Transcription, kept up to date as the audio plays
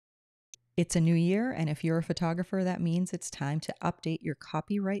It's a new year, and if you're a photographer, that means it's time to update your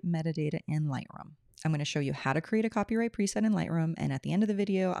copyright metadata in Lightroom. I'm going to show you how to create a copyright preset in Lightroom, and at the end of the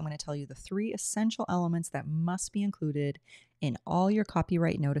video, I'm going to tell you the 3 essential elements that must be included in all your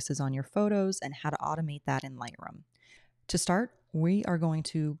copyright notices on your photos and how to automate that in Lightroom. To start, we are going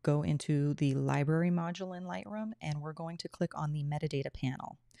to go into the library module in Lightroom, and we're going to click on the metadata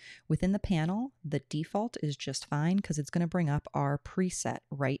panel. Within the panel, the default is just fine because it's going to bring up our preset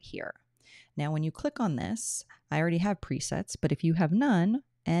right here. Now, when you click on this, I already have presets, but if you have none,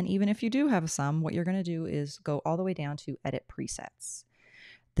 and even if you do have some, what you're going to do is go all the way down to Edit Presets.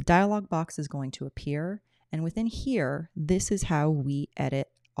 The dialog box is going to appear, and within here, this is how we edit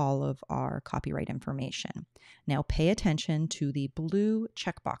all of our copyright information. Now, pay attention to the blue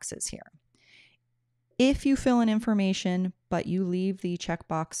checkboxes here. If you fill in information, but you leave the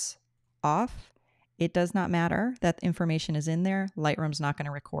checkbox off, it does not matter that information is in there. Lightroom's not going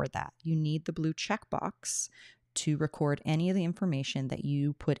to record that. You need the blue checkbox to record any of the information that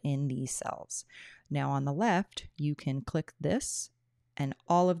you put in these cells. Now on the left, you can click this and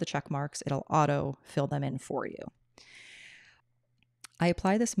all of the check marks, it'll auto fill them in for you. I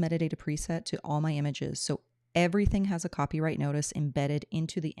apply this metadata preset to all my images, so everything has a copyright notice embedded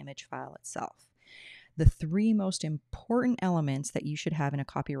into the image file itself. The 3 most important elements that you should have in a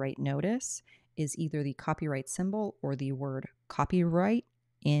copyright notice is either the copyright symbol or the word copyright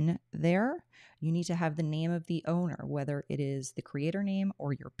in there. You need to have the name of the owner, whether it is the creator name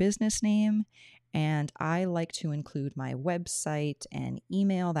or your business name. And I like to include my website and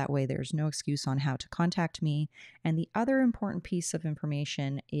email. That way there's no excuse on how to contact me. And the other important piece of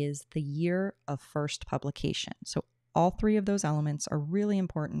information is the year of first publication. So all 3 of those elements are really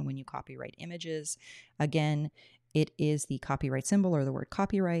important when you copyright images. Again, it is the copyright symbol or the word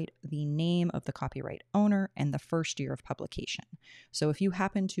copyright, the name of the copyright owner, and the first year of publication. So if you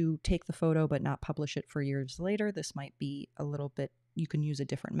happen to take the photo but not publish it for years later, this might be a little bit, you can use a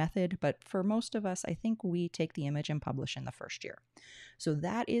different method. But for most of us, I think we take the image and publish in the first year. So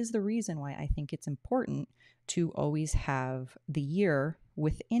that is the reason why I think it's important to always have the year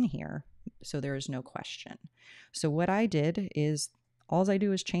within here, so there is no question. So what I did is, all I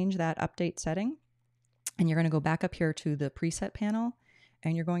do is change that update setting, and you're going to go back up here to the preset panel,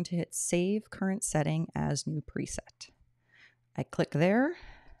 and you're going to hit Save Current Setting as New Preset. I click there,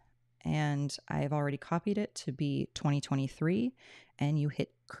 and I've already copied it to be 2023, and you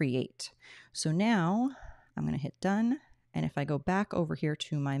hit Create. So now I'm going to hit Done, and if I go back over here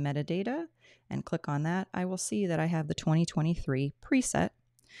to my metadata and click on that, I will see that I have the 2023 preset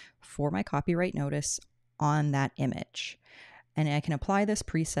for my copyright notice on that image. And I can apply this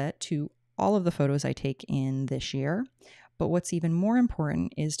preset to all of the photos I take in this year. But what's even more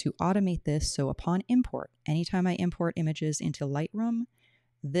important is to automate this so upon import, anytime I import images into Lightroom,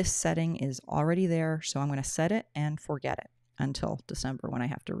 this setting is already there. So I'm going to set it and forget it until December when I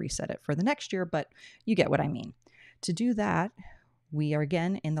have to reset it for the next year, but you get what I mean. To do that, we are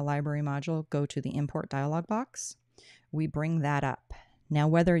again in the library module, go to the import dialog box. We bring that up. Now,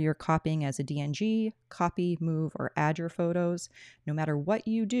 whether you're copying as a DNG, copy, move, or add your photos, no matter what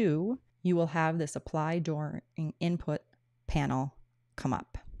you do, you will have this apply during input panel come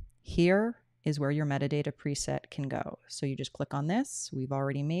up. Here is where your metadata preset can go. So you just click on this, we've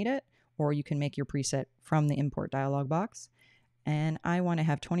already made it, or you can make your preset from the import dialog box. And I want to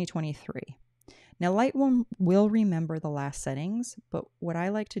have 2023. Now Lightroom will remember the last settings, but what I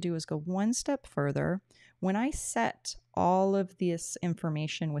like to do is go one step further. When I set all of this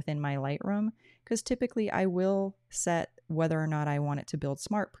information within my Lightroom, because typically I will set whether or not I want it to build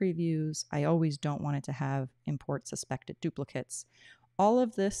smart previews. I always don't want it to have import suspected duplicates. All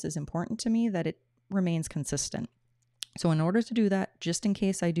of this is important to me that it remains consistent. So in order to do that, just in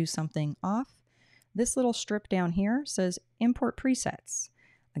case I do something off, this little strip down here says import presets.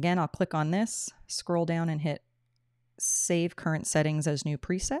 Again, I'll click on this, scroll down and hit Save Current Settings as New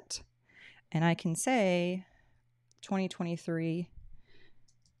Preset. And I can say 2023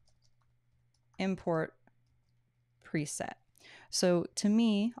 import preset. So to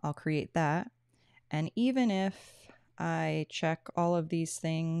me, I'll create that. And even if I check all of these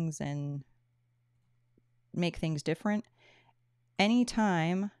things and make things different,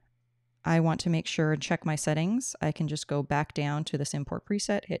 anytime I want to make sure and check my settings, I can just go back down to this import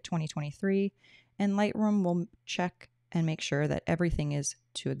preset, hit 2023, and Lightroom will check and make sure that everything is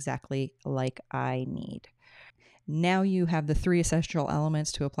to exactly like I need. Now you have the 3 essential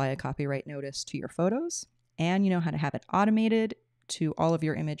elements to apply a copyright notice to your photos, and you know how to have it automated to all of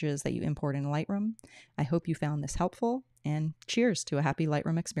your images that you import in Lightroom. I hope you found this helpful, and cheers to a happy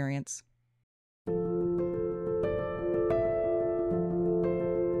Lightroom experience.